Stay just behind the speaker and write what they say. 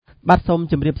បាទសូម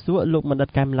ជម្រាបសួរលោកបណ្ឌិត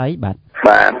កែមលីបាទ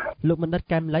លោកបណ្ឌិត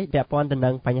កែមលីពាក់ព័ន្ធទៅនឹ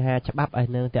ងបញ្ហាច្បាប់ហើយ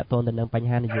នឹងពាក់ព័ន្ធទៅនឹងបញ្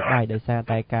ហានយោបាយដោយសារ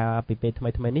តែការពីពេលថ្មី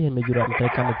ៗនេះនាយករដ្ឋមន្ត្រី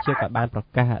កម្ពុជាក៏បានប្រ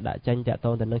កាសដាក់ចេញពាក់ព័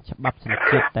ន្ធទៅនឹងច្បាប់សញ្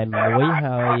ជាតិតែមួយ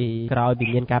ហើយក្រោយពី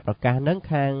មានការប្រកាសហ្នឹង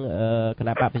ខាងគ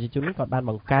ណៈបកប្រជាជនក៏បាន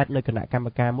បង្កើតនៅគណៈកម្ម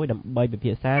ការមួយដើម្បីពិ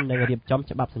ភាក្សានិងរៀបចំ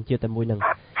ច្បាប់សញ្ជាតិតែមួយហ្នឹង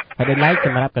ហើយដោយឡែកស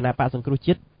ម្រាប់គណៈបកសង្គ្រោះ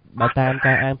ជាតិបើតាម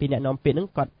ការអានពីអ្នកនាំពាក្យហ្នឹង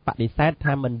គាត់បដិសេធ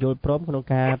ថាមិនយល់ព្រមក្នុង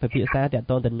ការពិភាក្សាទាក់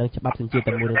ទងទៅនឹងច្បាប់សញ្ជាតិ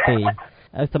តែមួយនោះទេ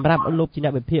សម្រាប់លោកជាអ្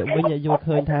នកវិភាគវិញយល់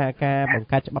ឃើញថាការបង្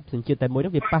កើតច្បាប់សញ្ជាតិតែមួយ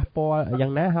នោះវាប៉ះពាល់យ៉ា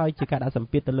ងណាហើយជាការដាក់សម្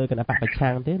ពាធទៅលើគណៈបកប្រ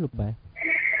ឆាំងទេលោកបាទ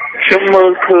ខ្ញុំមើ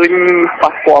លឃើញ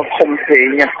ប៉ះពាល់ធំធេង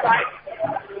ណាស់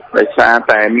ដោយសារ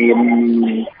តែមាន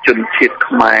ជនជាតិ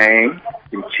ខ្មែរ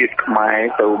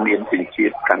ទៅមានជនជា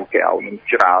តិកាន់កែវនឹង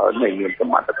ច្រើនហើយមានស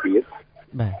មត្ថភាព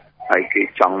បាទហើយគេ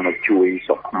ចង់មកជួយ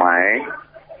ស្រុកខ្មែរ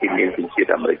គេមានជនជាតិ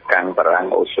អាមេរិកកាំងបារាំង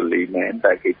អូស្ត្រាលីមែន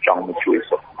តែគេចង់មកជួយ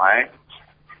ស្រុកខ្មែរ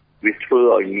វាធ្វើ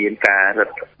ឲ្យមានការរឹត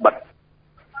បន្តឹង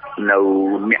នៅ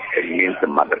អ្នកដែលមានស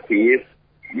មត្ថភាព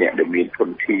អ្នកដែលមានធន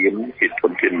ធានជាធ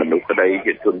នធានមនុស្សក្តី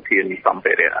ជាធនធានសម្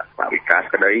ភារៈសាវិការ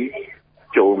ក្តី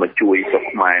ចូលមកជួយស្រុក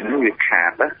ខ្មែរនោះវាខា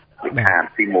ត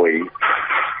ទី1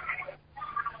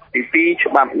ទី2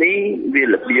ច្បាប់នេះវារ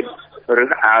បៀបរើ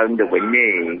សអើងទៅវិញទេ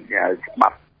ច្បា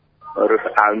ប់រើស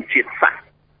អើងជាតិសាសន៍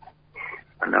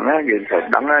អាហ្នឹងយើងត្រូវ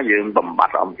ដឹងយើងបំប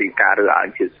ត្តិអំពីការរើសអើង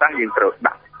ជាតិសាសន៍យើងត្រូវ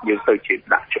យើងទៅជា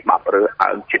ដាក់ច្បាប់រើស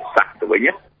អើងជាតិសាសន៍ទៅវិញ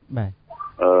ណាបាទ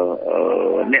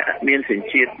អ្នកមានសញ្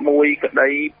ជាតិ1ក្តី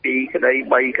2ក្តី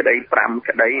3ក្តី5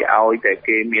ក្តីឲ្យតែ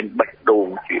គេមានបេះដូង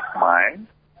ជាខ្មែរ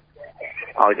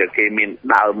ឲ្យតែគេមាន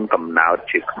ដើមកំណើត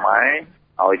ជាខ្មែរ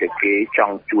ឲ្យតែគេច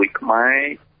ង់ជួយខ្មែរ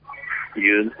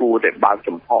យើងគួរតែបើក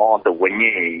ចំហទៅវិញ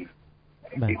ទេ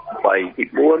ទី3ទី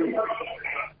4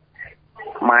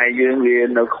ខ្មែរយើងវា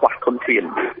នៅខ្វះធនធាន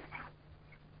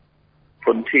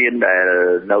ដែល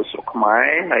នៅស្រុកខ្មែរ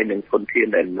ហើយនិងធនធាន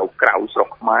ដែលនៅក្រៅស្រុក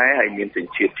ខ្មែរហើយមានស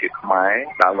ញ្ជាតិជាខ្មែរ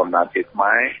ដើមកំណើតជាខ្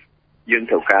មែរយើង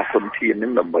ត្រូវការធនធាននឹ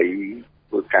ងដើម្បី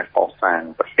ធ្វើការកសាង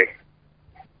ប្រទេស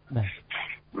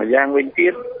ម្យ៉ាងវិញទៀ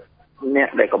តអ្នក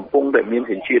ដែលកំពុងតែមាន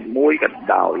សញ្ជាតិមួយក៏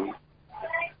ដោយ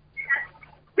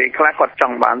ពេលខ្លះគាត់ច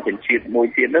ង់បានសញ្ជាតិមួយ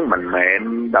ទៀតនឹងមិនមែន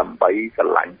ដើម្បីស្រ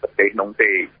ឡាញ់ប្រទេសនោះ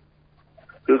ទេ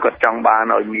គឺគាត់ចង់បាន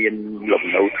ឲ្យមានលំ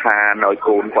នៅឋានឲ្យ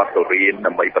កូនគាត់ទៅរៀន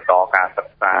ដើម្បីបន្តការសិ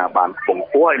ក្សាបានខ្ពង់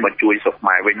ខ្ពស់ឲ្យមកជួយស្រុកខ្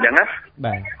មែរវិញហ្នឹងណា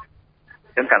បាទអ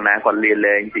ញ្ចឹងកាលណាគាត់លា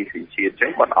លែងពីសញ្ជាតិអញ្ចឹ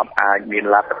ងគាត់អត់អាចមាន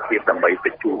លទ្ធភាពដើម្បីប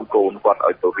ញ្ជូនកូនគាត់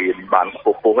ឲ្យទៅរៀនបានខ្ព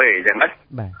ស់ខ្ពស់ទេអញ្ចឹងណា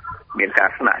បាទមានការ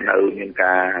ស្នាក់នៅមាន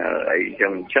ការអីអញ្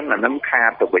ចឹងអាហ្នឹងខា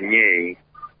តទៅវិញទេ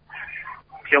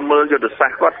ខ្ញុំមើលយុទ្ធសា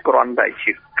ស្ត្រគាត់គ្រាន់តែ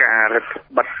ជាការរដ្ឋ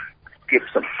បတ်គៀប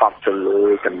សង្កត់ទៅលើ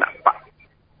គណៈបក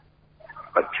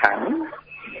ប្រឆាំង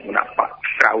គណៈបក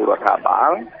ក្រៅរដ្ឋាភិបា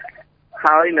ល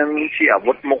ហើយនឹងជាអា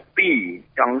វុធមុខ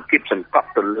2ចង់គៀបសង្កត់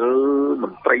ទៅលើម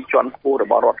ន្ត្រីជាន់ខ្ពស់រ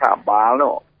បស់រដ្ឋាភិបាល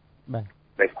នោះបាទ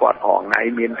តែគាត់រងថ្ងៃ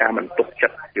មានការមិនទុកចិ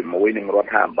ត្តជាមួយនឹងរ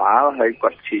ដ្ឋាភិបាលហើយគា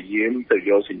ត់ព្យាយាមទៅ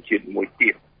យកសញ្ជាតិមួយ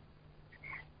ទៀត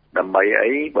ដើម្បី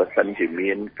អីបើសិនជា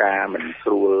មានការមិនស្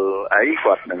រួលអី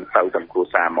គាត់នឹងទៅទាំងគ្រួ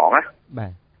សារហ្មងណាបា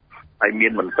ទហើយមា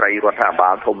នមន្ត្រីរដ្ឋាភិបា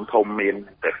លធំមាន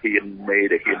តាហ៊ានមេ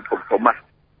តាហ៊ានធំណា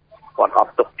គាត់អ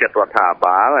ត់ទុកចិត្តរដ្ឋាភិ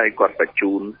បាលហើយគាត់បញ្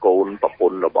ជូនកូនប្រព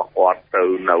ន្ធរបស់គាត់ទៅ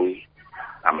នៅ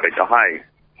អាមេរិកអស់ហើយ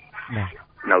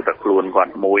នៅតែខ្លួនគា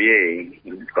ត់មួយឯង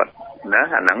គាត់ណា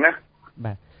អាហ្នឹងណា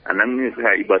បាទអាហ្នឹង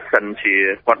គឺបើសិនជា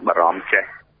គាត់បារម្ភ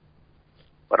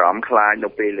ខ្លាចនៅ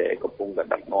ពេលដែលកំពុងតែ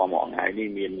ដឹកនាំមកថ្ងៃនេះ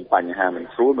មានបញ្ហាមិន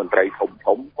ស្រួលមន្ត្រី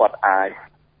ធំគាត់អាច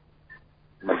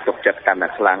មិនទុកចិត្តកាន់តែ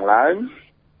ខ្លាំងឡើង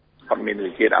គាត់មាន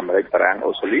វិជាអាមេរិកបារាំង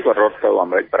អូស្ត្រាលីគាត់រត់ទៅអា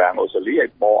មេរិកបារាំងអូស្ត្រាលីឲ្យ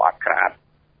បកអាក្រាត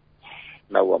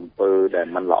នៅអំពើដែល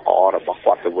มันល្អរបស់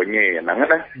គាត់ទៅវិញឯហ្នឹង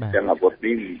ណាអញ្ចឹងអាវុធ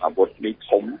នេះ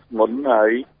ធំធ្ងន់ហើ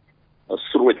យ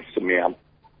ស្រួចសម្រាប់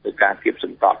ទៅការគៀបស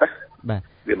ង្កត់ណាបាទ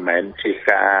វាមិនមែនជា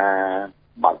ការ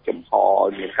បើកចំហឲ្យ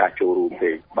មានការចូលរួម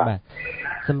ទេបាទ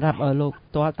សម្រាប់លោក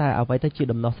ផ្ទាល់តើអ្វីទៅជា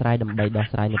ដំណោះស្រាយដើម្បីដោះ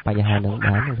ស្រាយនៅបញ្ហាហ្នឹង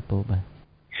បានលោកពូបាទ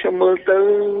ខ្ញុំមើលទៅ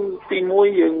ទី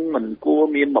1យើងមិនគួរ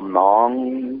មានបំណង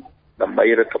ដើម្បី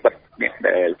រដ្ឋបတ်អ្នក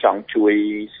ដែលចង់ជួយ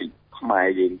ខ្មែរ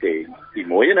យើងទេទី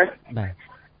1ណាបាទ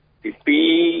ទី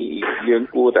2យើង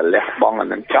គួរតែលះបង់អា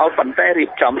នឹងចោលប៉ុន្តែរៀ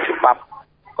បចំច្បាប់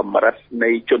កម្រិតនៃ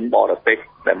ជនបរទេស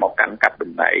ដែលមកកាន់កាត់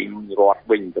តំណែងរដ្ឋ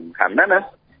វិញសំខាន់ណា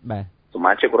បាទស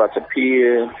មាជិករដ្ឋសភា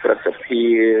ព្រឹទ្ធសភា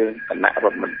គណៈរ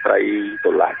ដ្ឋមន្ត្រី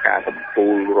តុលាការកំពូ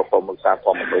លរដ្ឋមន្ត្រីធ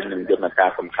ម្មពលនិងយន្តការ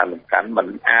សំខាន់មិន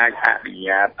អាចអនុញ្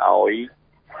ញាតឲ្យ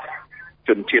ជ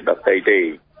នជាតិដទៃទេយ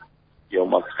ក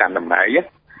មកកាន់តំណែង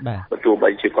បាទបើទោះបី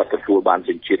ជាគាត់ទទួលបាន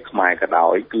សញ្ជាតិខ្មែរក៏ដោ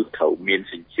យគឺត្រូវមាន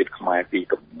សញ្ជាតិខ្មែរពី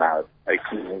កំណើតហើយ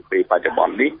ក្នុងពេលបច្ចុប្ប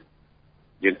ន្ននេះ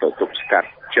យើងទៅទប់ស្កាត់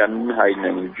ចិនហើយ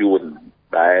នឹងយួន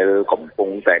ដែលកំពុង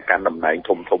តែកាន់តំណែង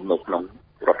ធំៗនៅក្នុង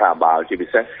រដ្ឋាភិបាលជាពិ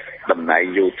សេសតំណែង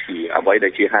យោធាអ្វីដែ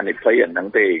លជាហានិភ័យអាហ្នឹង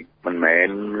ទេមិនមែន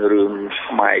រឿង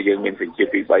ខ្មែរយើងមានសញ្ជាតិ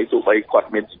ទី3ទោះបីគាត់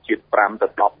មានសញ្ជាតិ5ទៅ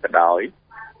10ក៏ដោយ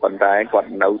ប៉ុន្តែគាត់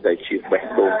នៅតែជាបេះ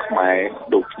ដូងខ្មែរ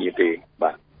ដូចគ្នាទេ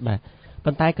បាទ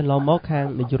ប៉ុន្តែកន្លងមកខាង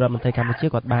នាយករដ្ឋមន្ត្រីកម្ពុជា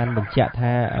គាត់បានបញ្ជាក់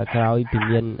ថាក្រោយពី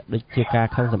មានដូចជាការ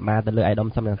ខឹងសម្បារទៅលើឯកឧត្តម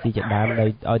សំរងស៊ីជាដើមដោយ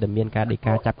ឲ្យតែមានការដេ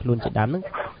កាចាប់ខ្លួនជាដើមហ្នឹង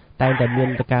តែងតែមាន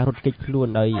ការរត់គេចខ្លួន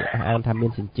ដោយអានថាមា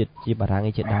នសញ្ជាតិជាបារាំង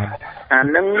ឯជាដើមអា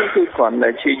ហ្នឹងគឺគ្រាន់តែ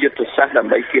ជាយុទ្ធសាស្ត្រដើ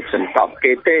ម្បីគៀបសង្កត់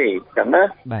គេទេអញ្ចឹងណា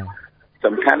បាទ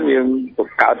សំខាន់យើងប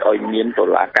ង្កើតឲ្យមានតុ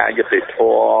លាការយុត្តិធ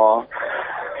ម៌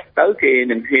ទៅគេ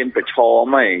នឹងហ៊ានប្រឈ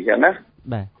មអីអញ្ចឹងណា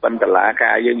បាទប៉ុន្តែតុលា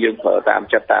ការយើងប្រើតាម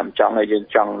ចិត្តតាមចង់ហើយយើង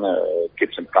ចង់គៀប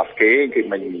សង្កត់គេ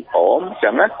មិនព្រមអញ្ចឹ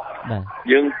ងណាបាទ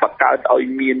យើងបង្កើតឲ្យ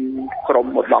មានក្រុម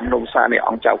ឧត្តមនំសានៃ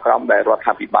អង្គចៅក្រមដែលរដ្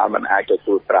ឋាភិបាលមិនអាចទ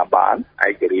ទួលស្រាប់បាន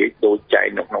ឯករាជ្យដូចចែង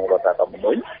នៅក្នុងរដ្ឋធម្ម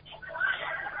នុញ្ញ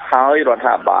ហើយរដ្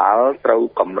ឋាភិបាលត្រូវ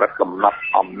កម្រិតកំណត់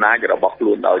អំណាចរបស់ខ្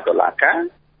លួនដោយតុលាកា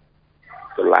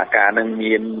រនឹង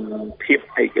មានភាព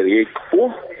ឯករាជ្យខ្ព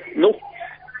ស់នោះ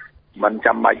មិន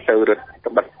ចាំបាច់ទៅរឹត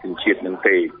បន្តឹងជំនឿនឹង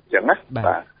ទេអញ្ចឹងណា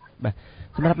បាទ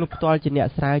សម្រាប់លោកផ្ទាល់ជាអ្នក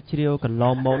ស្រាវជ្រាវកន្ល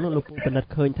ងមកនោះលោកពូពិនិត្យ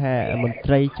ឃើញថាមន្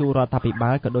ត្រីជួររដ្ឋាភិ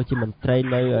បាលក៏ដូចជាមន្ត្រី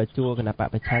នៅជួរគណៈបក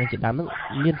ប្រឆាំងជាដើមនោះ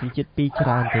មានសញ្ជាតិពីរច្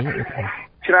រើនទេ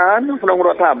ច្រើនក្នុងរ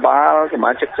ដ្ឋាភិបាលស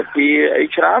មាជិកសភាអី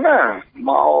ច្រើនណា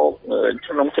មក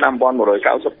ក្នុងឆ្នាំ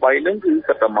1993ហ្នឹងគឺ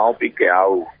គាត់ទៅមកពីក្រៅ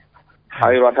ហើ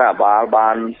យរដ្ឋាភិបាល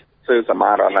បានធ្វើស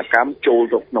មារណកម្មចូល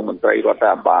ទៅក្នុងមន្ត្រីរដ្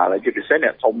ឋាភិបាលហើយជាពិសេសអ្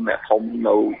នកធំនៅ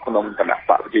ក្នុងគណៈបក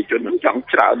ប្រជាជនហ្នឹងចង់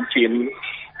ច្រើនជាង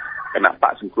គណៈប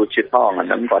កសង្គ្រោះជាតិផងអា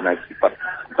ហ្នឹងគា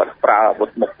ត់ប្រើអាវុធ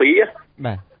មកពី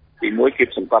បាទទី1គៀប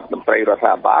សង្កត់មន្ត្រីរដ្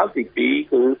ឋាភិបាលទី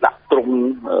2គឺដាក់ទ្រង់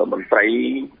មន្ត្រី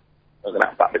គណៈ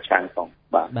បកប្រឆាំងផង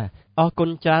បាទអរគុណ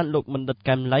ច្រើនលោកបណ្ឌិត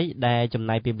កែមលីដែលចំ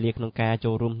ណាយពេលវេលាក្នុងការ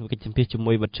ចូលរួមកិច្ចសម្ភាសជា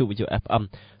មួយវិទ្យុ FM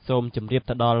សូមជម្រាប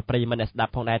ទៅដល់ប្រិយមិត្តអ្នកស្ដា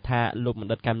ប់ផងដែរថាលោកប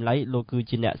ណ្ឌិតកែមលីលោកគឺ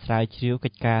ជាអ្នកស្រាវជ្រាវកិ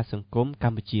ច្ចការសង្គមក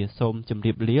ម្ពុជាសូមជម្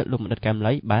រាបលាលោកបណ្ឌិតកែម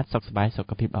លីបាទសុខសប្បាយសុ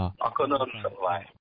ខភាពល្អអរគុណសុខសប្បាយ